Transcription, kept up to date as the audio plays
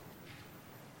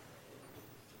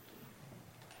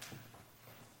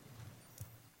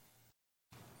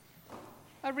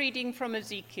A reading from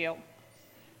Ezekiel.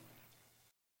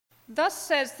 Thus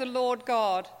says the Lord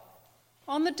God,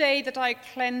 on the day that I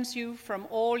cleanse you from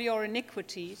all your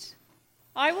iniquities,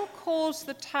 I will cause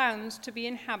the towns to be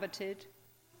inhabited,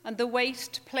 and the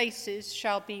waste places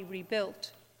shall be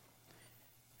rebuilt.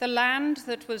 The land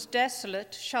that was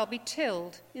desolate shall be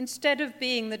tilled, instead of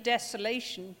being the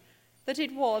desolation that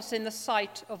it was in the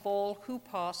sight of all who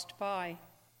passed by.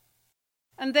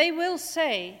 And they will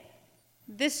say,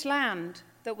 this land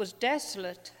that was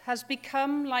desolate has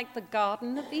become like the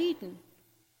Garden of Eden,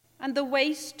 and the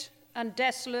waste and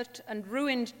desolate and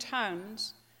ruined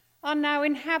towns are now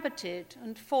inhabited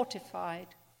and fortified.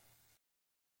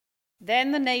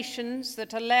 Then the nations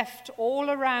that are left all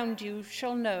around you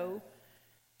shall know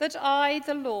that I,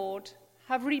 the Lord,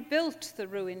 have rebuilt the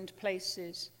ruined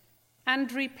places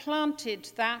and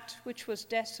replanted that which was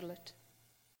desolate.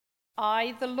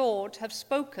 I, the Lord, have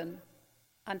spoken,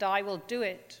 and I will do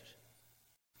it.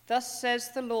 Thus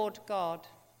says the Lord God.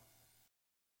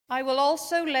 I will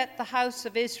also let the house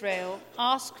of Israel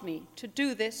ask me to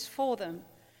do this for them,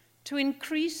 to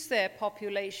increase their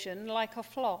population like a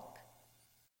flock.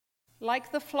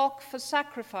 Like the flock for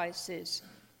sacrifices,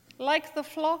 like the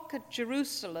flock at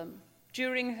Jerusalem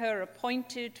during her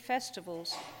appointed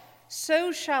festivals,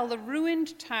 so shall the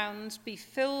ruined towns be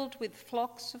filled with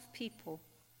flocks of people.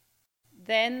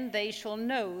 Then they shall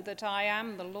know that I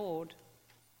am the Lord.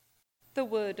 The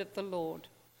word of the Lord.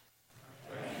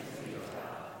 Thanks be to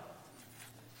God.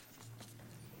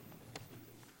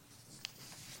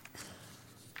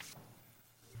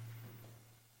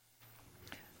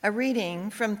 A reading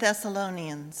from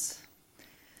Thessalonians.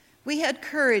 We had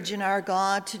courage in our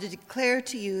God to declare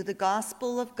to you the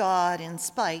gospel of God in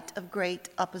spite of great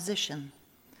opposition.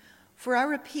 For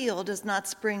our appeal does not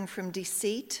spring from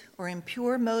deceit or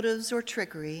impure motives or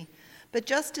trickery, but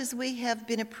just as we have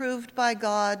been approved by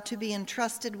God to be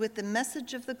entrusted with the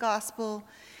message of the gospel,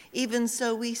 even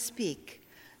so we speak,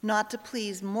 not to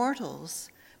please mortals,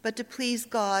 but to please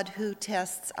God who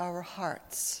tests our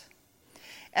hearts.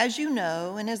 As you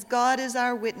know, and as God is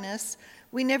our witness,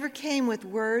 we never came with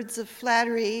words of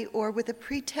flattery or with a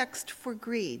pretext for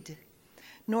greed,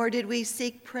 nor did we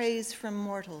seek praise from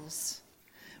mortals,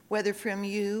 whether from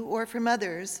you or from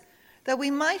others, that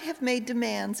we might have made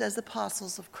demands as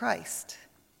apostles of Christ.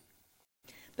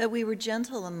 But we were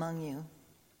gentle among you,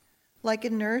 like a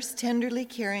nurse tenderly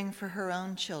caring for her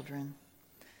own children.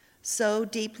 So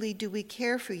deeply do we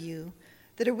care for you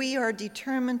that we are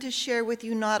determined to share with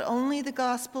you not only the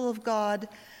gospel of God,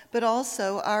 but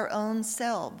also our own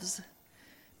selves,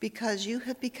 because you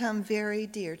have become very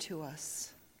dear to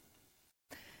us.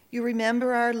 You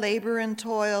remember our labor and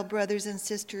toil, brothers and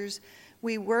sisters.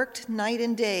 We worked night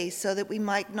and day so that we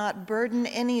might not burden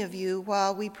any of you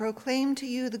while we proclaim to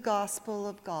you the gospel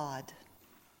of God.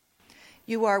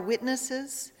 You are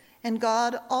witnesses, and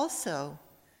God also,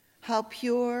 how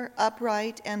pure,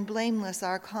 upright, and blameless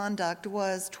our conduct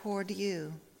was toward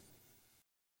you.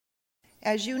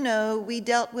 As you know, we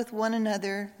dealt with one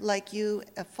another like you,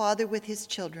 a father with his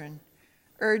children,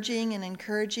 urging and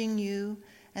encouraging you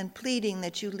and pleading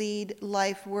that you lead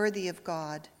life worthy of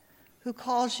God, who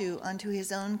calls you unto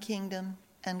his own kingdom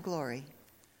and glory.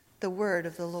 The word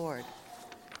of the Lord.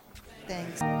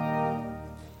 Thanks.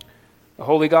 The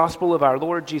Holy Gospel of our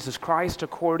Lord Jesus Christ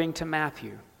according to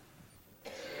Matthew.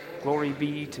 Glory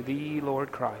be to thee,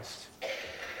 Lord Christ.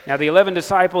 Now the 11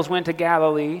 disciples went to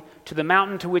Galilee, to the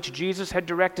mountain to which Jesus had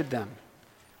directed them.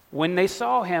 When they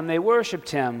saw him, they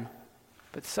worshipped him,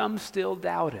 but some still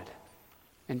doubted.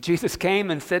 And Jesus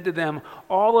came and said to them,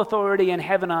 all authority in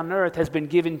heaven and on earth has been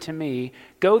given to me.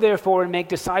 Go therefore and make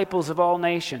disciples of all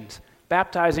nations,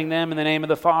 baptizing them in the name of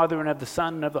the Father and of the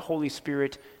Son and of the Holy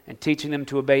Spirit, and teaching them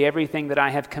to obey everything that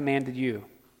I have commanded you.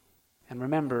 And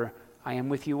remember, I am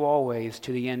with you always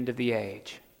to the end of the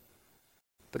age.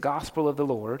 The gospel of the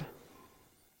Lord.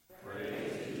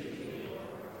 Praise to you, Lord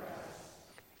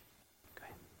Christ.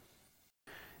 Okay.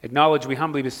 Acknowledge, we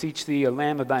humbly beseech thee, a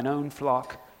lamb of thine own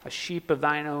flock, a sheep of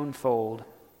thine own fold,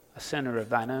 a sinner of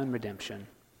thine own redemption.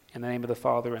 In the name of the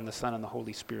Father, and the Son, and the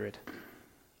Holy Spirit.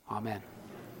 Amen.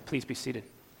 Please be seated.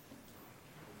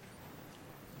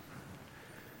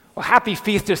 Well, happy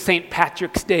feast of St.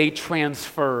 Patrick's Day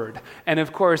transferred. And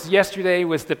of course, yesterday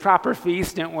was the proper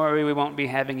feast. Don't worry, we won't be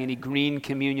having any green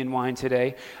communion wine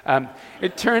today.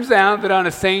 It turns out that on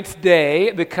a saint's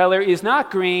day, the color is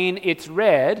not green, it's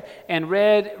red. And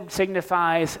red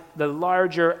signifies the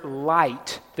larger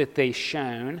light that they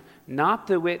shone not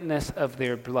the witness of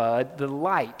their blood, the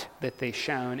light that they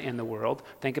shone in the world.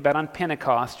 Think about on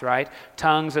Pentecost, right?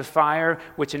 Tongues of fire,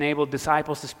 which enabled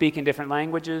disciples to speak in different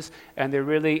languages, and there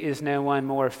really is no one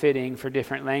more fitting for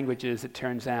different languages, it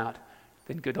turns out,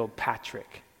 than good old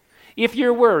Patrick. If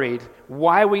you're worried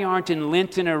why we aren't in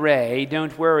Lenten array,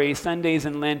 don't worry, Sundays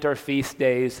in Lent are feast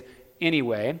days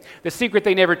anyway. The secret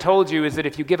they never told you is that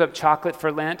if you give up chocolate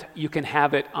for Lent, you can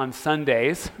have it on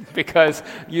Sundays because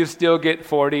you still get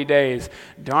 40 days.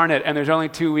 Darn it, and there's only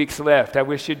 2 weeks left. I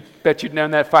bet you'd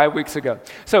known that 5 weeks ago.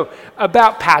 So,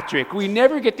 about Patrick. We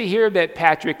never get to hear about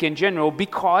Patrick in general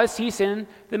because he's in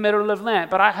the middle of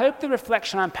Lent. But I hope the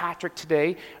reflection on Patrick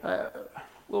today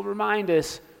will remind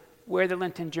us where the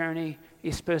Lenten journey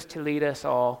is supposed to lead us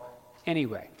all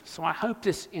anyway. So I hope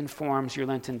this informs your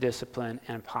Lenten discipline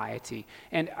and piety.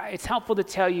 And it's helpful to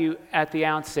tell you at the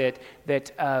outset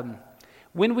that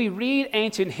when we read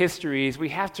ancient histories, we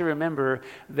have to remember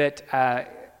that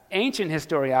ancient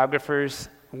historiographers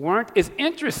weren't as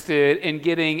interested in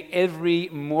getting every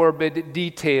morbid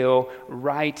detail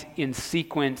right in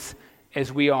sequence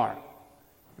as we are.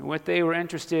 What they were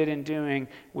interested in doing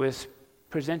was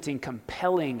presenting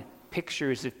compelling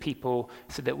pictures of people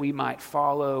so that we might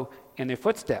follow in their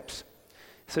footsteps.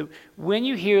 So when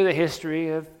you hear the history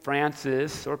of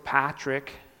Francis or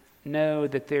Patrick, know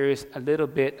that there is a little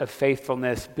bit of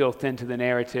faithfulness built into the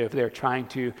narrative they're trying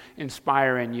to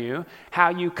inspire in you. How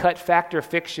you cut fact or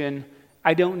fiction,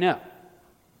 I don't know.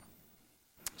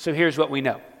 So here's what we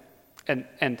know,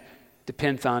 and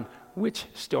depends on which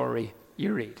story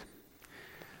you read.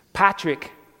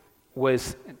 Patrick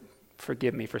was,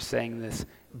 forgive me for saying this,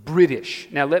 British.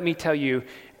 Now let me tell you,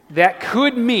 that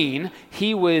could mean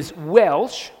he was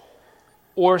Welsh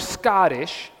or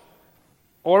Scottish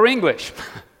or English.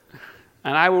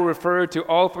 And I will refer to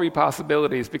all three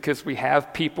possibilities because we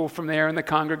have people from there in the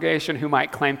congregation who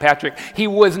might claim Patrick. He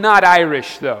was not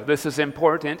Irish, though. This is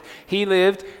important. He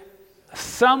lived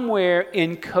somewhere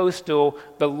in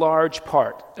the large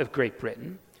part of Great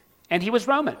Britain, and he was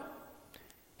Roman.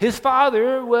 His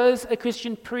father was a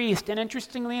Christian priest, and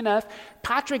interestingly enough,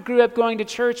 Patrick grew up going to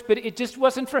church, but it just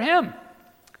wasn't for him.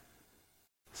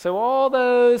 So all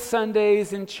those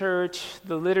Sundays in church,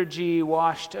 the liturgy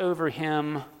washed over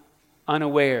him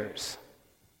unawares.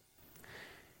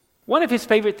 One of his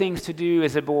favorite things to do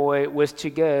as a boy was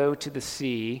to go to the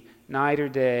sea, night or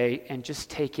day, and just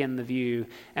take in the view.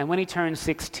 And when he turned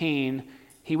 16,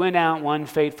 he went out one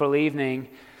fateful evening,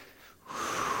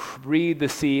 breathed the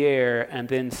sea air, and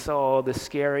then saw the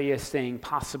scariest thing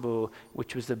possible,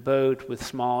 which was a boat with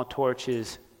small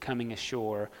torches coming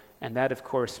ashore. And that, of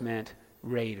course, meant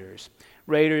raiders.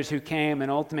 Raiders who came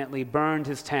and ultimately burned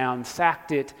his town,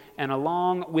 sacked it, and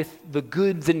along with the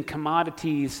goods and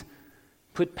commodities,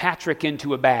 put Patrick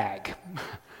into a bag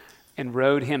and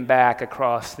rowed him back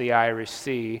across the Irish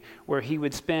Sea, where he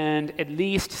would spend at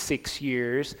least 6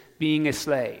 years being a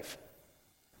slave.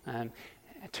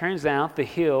 It turns out the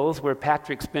hills where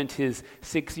Patrick spent his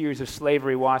 6 years of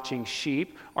slavery watching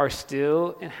sheep are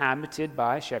still inhabited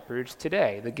by shepherds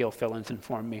today. The Gilfillans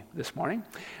informed me this morning.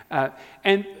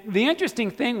 And the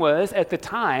interesting thing was, at the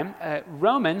time,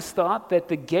 Romans thought that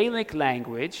the Gaelic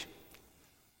language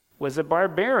was a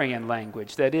barbarian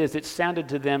language. That is, it sounded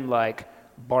to them like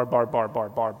bar, bar, bar, bar,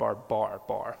 bar, bar, bar,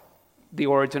 bar. The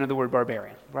origin of the word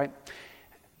barbarian, right?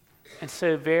 And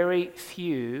so very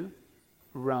few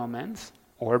Romans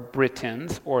or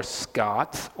Britons or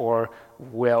Scots or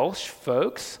Welsh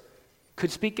folks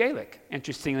could speak Gaelic,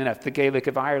 interestingly enough, the Gaelic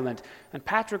of Ireland. And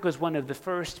Patrick was one of the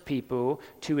first people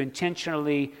to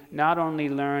intentionally not only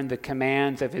learn the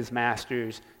commands of his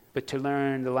masters, but to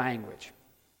learn the language.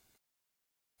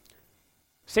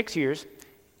 6 years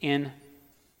into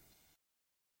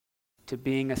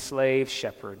being a slave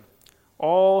shepherd.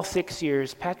 All 6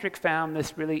 years, Patrick found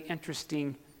this really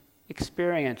interesting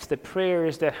experience. The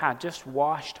prayers that had just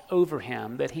washed over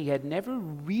him, that he had never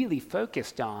really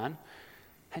focused on,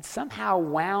 had somehow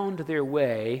wound their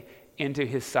way into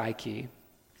his psyche.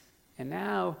 And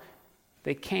now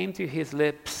they came to his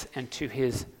lips and to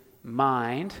his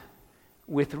mind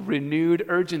with renewed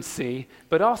urgency,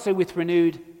 but also with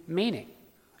renewed meaning.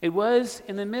 It was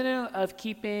in the middle of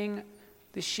keeping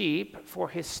the sheep for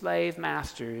his slave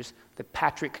masters that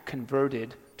Patrick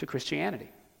converted to Christianity.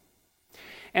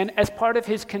 And as part of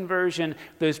his conversion,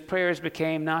 those prayers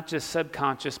became not just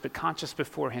subconscious, but conscious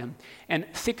before him. And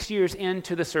 6 years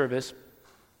into the service,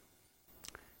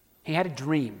 he had a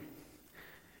dream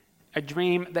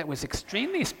that was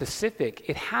extremely specific.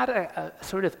 It had a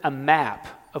sort of a map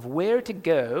of where to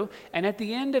go, and at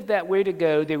the end of that where to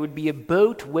go, there would be a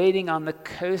boat waiting on the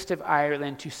coast of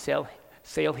Ireland to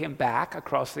sail him back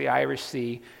across the Irish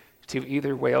Sea to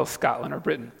either Wales, Scotland, or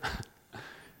Britain.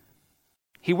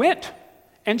 He went,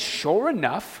 and sure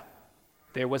enough,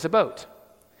 there was a boat.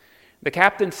 The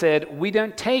captain said, "We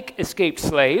don't take escaped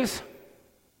slaves."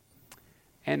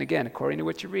 And again, according to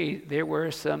what you read, there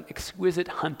were some exquisite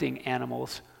hunting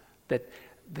animals that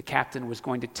the captain was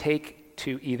going to take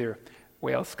to either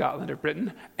Wales, Scotland, or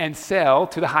Britain and sell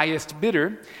to the highest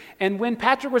bidder. And when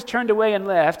Patrick was turned away and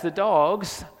left, the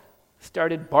dogs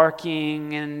started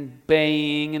barking and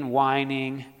baying and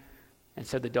whining. And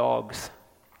so the dogs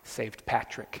saved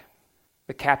Patrick.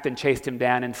 The captain chased him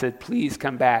down and said, "Please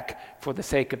come back for the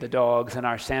sake of the dogs and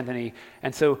our sanity."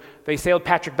 And so they sailed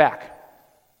Patrick back.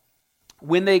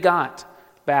 When they got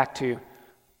back to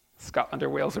Scotland or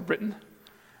Wales or Britain,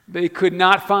 they could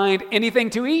not find anything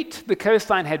to eat. The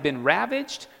coastline had been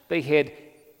ravaged. They had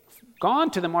gone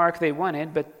to the mark they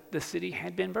wanted, but the city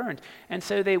had been burned. And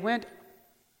so they went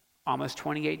almost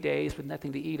 28 days with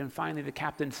nothing to eat. And finally the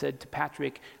captain said to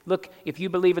Patrick, "Look, if you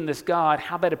believe in this God,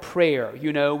 how about a prayer?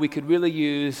 We could really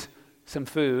use some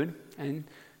food." And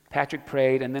Patrick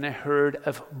prayed, and then a herd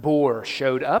of boar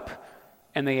showed up,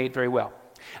 and they ate very well.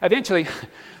 Eventually,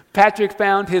 Patrick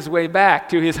found his way back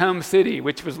to his home city,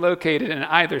 which was located in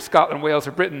either Scotland, Wales,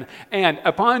 or Britain. And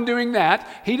upon doing that,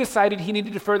 he decided he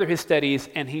needed to further his studies,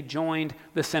 and he joined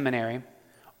the seminary,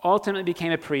 ultimately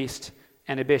became a priest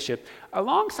and a bishop.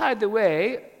 Alongside the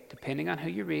way, depending on who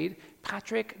you read,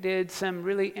 Patrick did some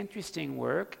really interesting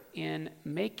work in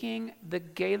making the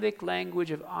Gaelic language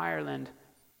of Ireland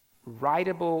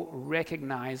writable,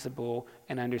 recognizable,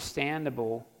 and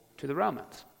understandable to the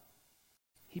Romans.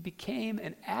 He became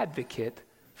an advocate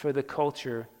for the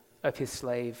culture of his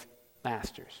slave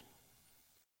masters.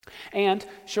 And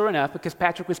sure enough, because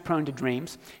Patrick was prone to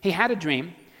dreams, he had a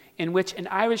dream in which an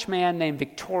Irish man named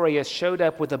Victorius showed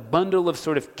up with a bundle of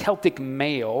sort of Celtic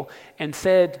mail and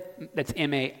said, that's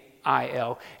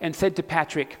M-A-I-L, and said to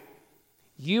Patrick,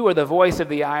 "You are the voice of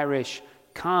the Irish,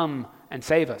 come and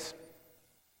save us."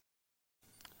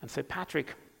 And so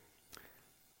Patrick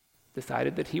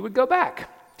decided that he would go back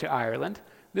to Ireland,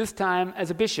 this time as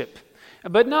a bishop.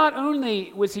 But not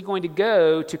only was he going to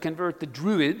go to convert the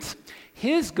Druids,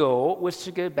 his goal was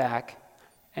to go back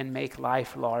and make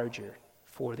life larger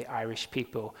for the Irish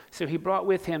people. So he brought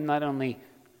with him not only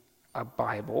a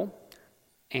Bible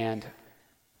and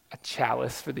a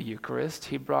chalice for the Eucharist,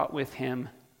 he brought with him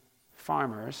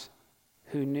farmers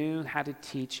who knew how to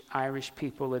teach Irish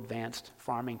people advanced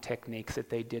farming techniques that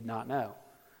they did not know.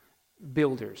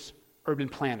 Builders, urban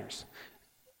planners.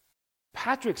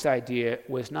 Patrick's idea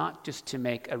was not just to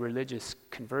make a religious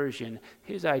conversion.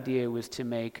 His idea was to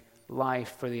make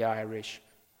life for the Irish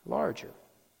larger.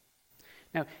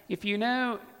 Now, if you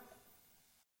know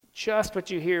just what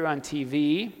you hear on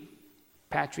TV,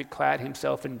 Patrick clad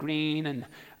himself in green and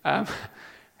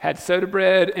had soda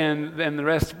bread, and then the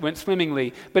rest went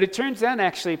swimmingly. But it turns out,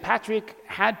 actually, Patrick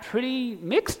had pretty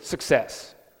mixed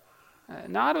success.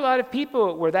 Not a lot of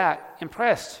people were that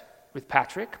impressed with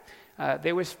Patrick.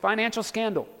 There was financial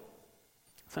scandal.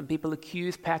 Some people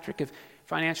accused Patrick of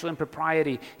financial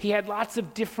impropriety. He had lots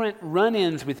of different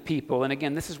run-ins with people. And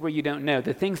again, this is where you don't know.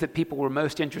 The things that people were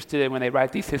most interested in when they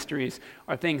write these histories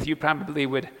are things you probably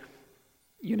would,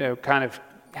 kind of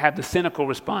have the cynical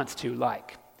response to,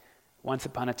 like, once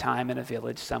upon a time in a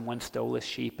village, someone stole a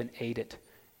sheep and ate it.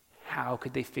 How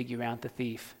could they figure out the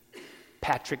thief?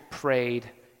 Patrick prayed,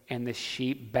 and the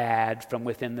sheep bad from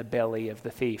within the belly of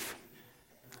the thief.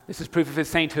 This is proof of his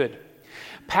sainthood.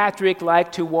 Patrick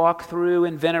liked to walk through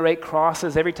and venerate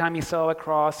crosses. Every time he saw a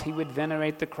cross, he would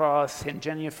venerate the cross and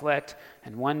genuflect.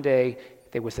 And one day,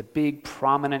 there was a big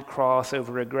prominent cross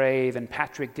over a grave, and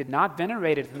Patrick did not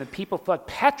venerate it. And the people thought,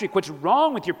 "Patrick, what's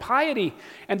wrong with your piety?"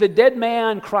 And the dead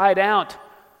man cried out,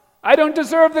 "I don't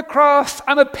deserve the cross.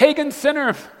 I'm a pagan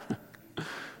sinner."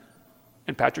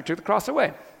 And Patrick took the cross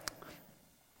away.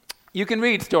 You can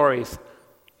read stories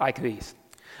like these.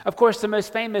 Of course, the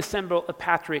most famous symbol of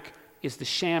Patrick is the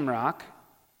shamrock,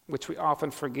 which we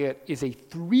often forget is a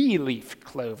 3-leaf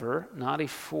clover, not a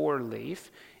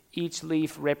 4-leaf, each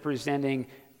leaf representing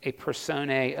a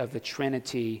personae of the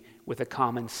Trinity with a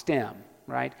common stem,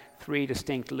 right? 3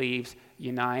 distinct leaves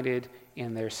united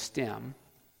in their stem,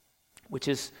 which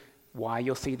is why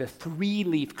you'll see the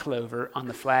 3-leaf clover on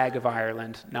the flag of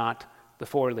Ireland, not the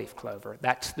 4-leaf clover.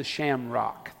 That's the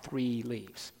shamrock, 3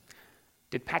 leaves.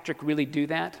 Did Patrick really do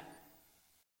that?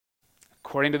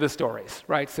 According to the stories,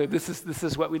 right? So this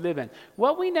is what we live in.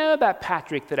 What we know about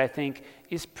Patrick that I think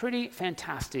is pretty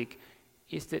fantastic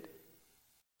is that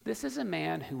this is a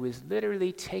man who was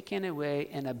literally taken away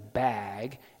in a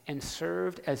bag and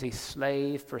served as a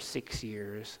slave for 6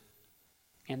 years.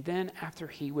 And then after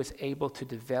he was able to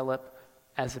develop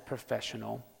as a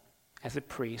professional, as a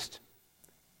priest,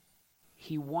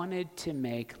 he wanted to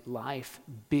make life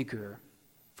bigger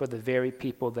for the very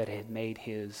people that had made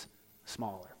his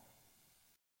smaller.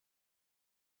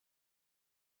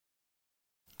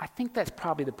 I think that's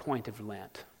probably the point of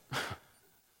Lent,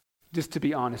 just to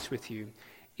be honest with you,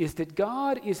 is that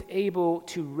God is able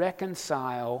to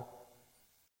reconcile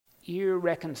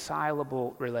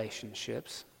irreconcilable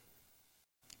relationships.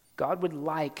 God would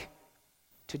like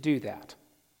to do that.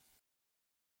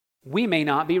 We may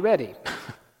not be ready.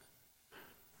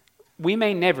 We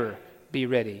may never be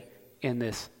ready in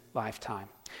this lifetime,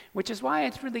 which is why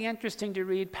it's really interesting to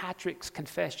read Patrick's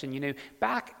confession. You know,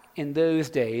 back in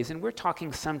those days, and we're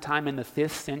talking sometime in the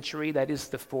 5th century, that is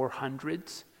the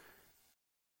 400s,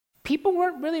 people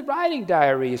weren't really writing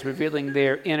diaries revealing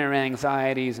their inner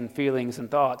anxieties and feelings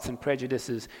and thoughts and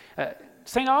prejudices.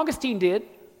 St. Augustine did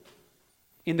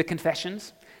in the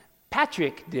Confessions.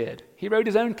 Patrick did. He wrote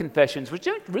his own confessions, which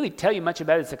don't really tell you much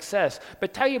about his success,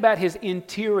 but tell you about his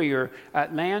interior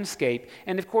landscape.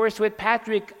 And of course, what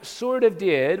Patrick sort of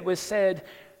did was said,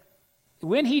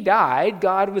 when he died,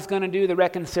 God was going to do the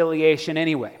reconciliation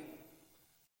anyway.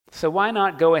 So why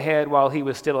not go ahead while he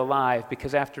was still alive?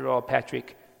 Because after all,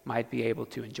 Patrick might be able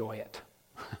to enjoy it.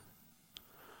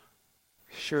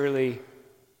 Surely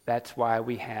that's why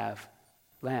we have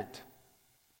Lent.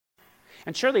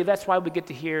 And surely that's why we get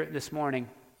to hear this morning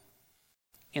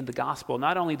in the gospel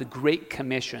not only the Great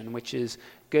Commission, which is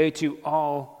go to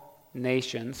all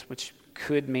nations, which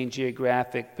could mean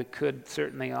geographic, but could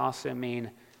certainly also mean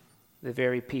the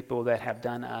very people that have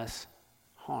done us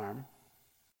harm,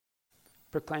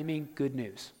 proclaiming good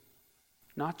news.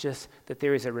 Not just that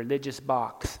there is a religious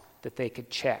box that they could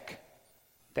check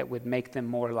that would make them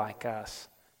more like us,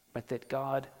 but that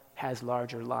God has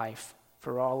larger life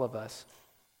for all of us.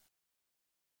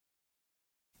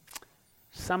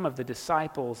 Some of the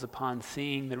disciples, upon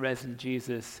seeing the risen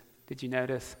Jesus, did you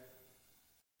notice?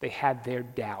 They had their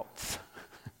doubts.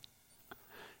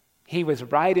 He was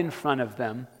right in front of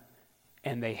them,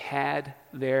 and they had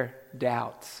their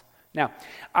doubts. Now,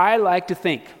 I like to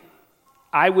think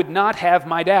I would not have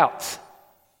my doubts.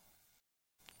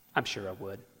 I'm sure I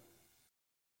would.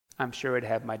 I'm sure I'd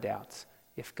have my doubts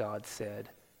if God said,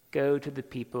 go to the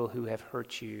people who have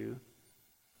hurt you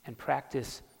and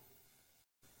practice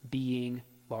being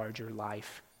larger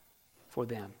life for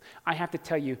them. I have to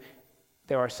tell you,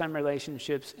 there are some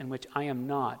relationships in which I am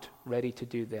not ready to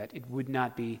do that. It would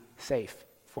not be safe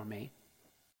for me.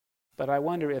 But I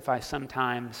wonder if I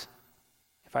sometimes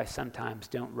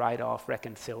don't write off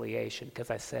reconciliation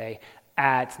because I say,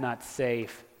 it's not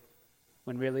safe,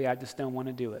 when really I just don't want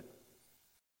to do it.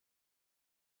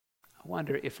 I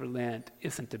wonder if Lent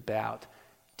isn't about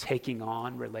taking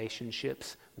on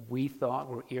relationships we thought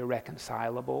were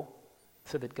irreconcilable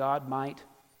so that God might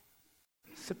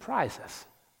surprise us.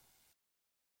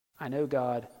 I know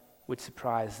God would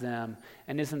surprise them,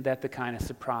 and isn't that the kind of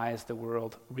surprise the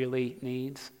world really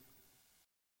needs?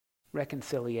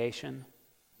 Reconciliation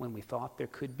when we thought there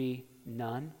could be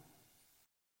none.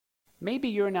 Maybe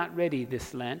you're not ready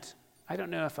this Lent. I don't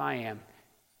know if I am,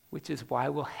 which is why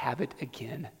we'll have it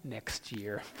again next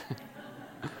year.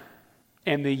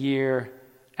 And the year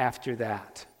after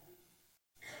that.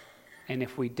 And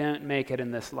if we don't make it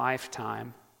in this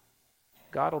lifetime,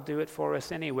 God will do it for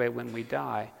us anyway when we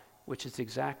die, which is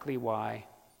exactly why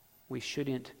we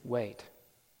shouldn't wait.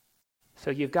 So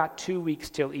you've got 2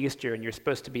 weeks till Easter, and you're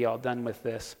supposed to be all done with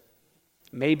this.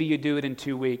 Maybe you do it in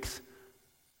 2 weeks.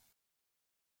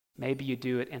 Maybe you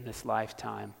do it in this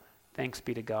lifetime. Thanks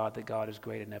be to God that God is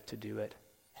great enough to do it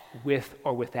with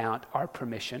or without our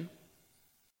permission.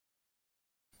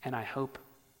 And I hope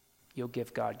you'll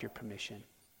give God your permission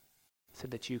so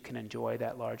that you can enjoy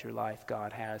that larger life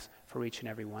God has for each and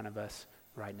every one of us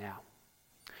right now.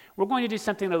 We're going to do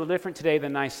something a little different today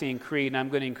than Nicene Creed, and I'm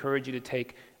going to encourage you to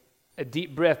take a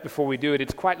deep breath before we do it.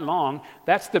 It's quite long.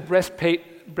 That's the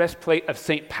breastplate of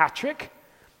St. Patrick.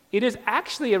 It is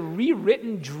actually a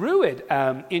rewritten Druid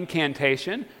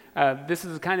incantation. This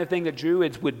is the kind of thing that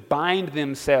Druids would bind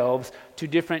themselves to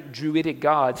different Druidic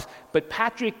gods. But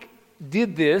Patrick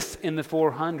did this in the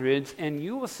 400s, and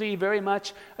you will see very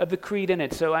much of the creed in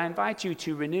it. So I invite you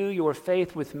to renew your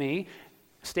faith with me,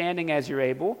 standing as you're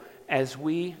able, as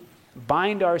we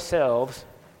bind ourselves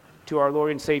to our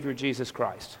Lord and Savior Jesus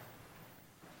Christ.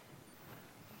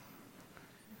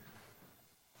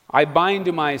 I bind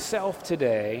to myself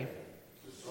today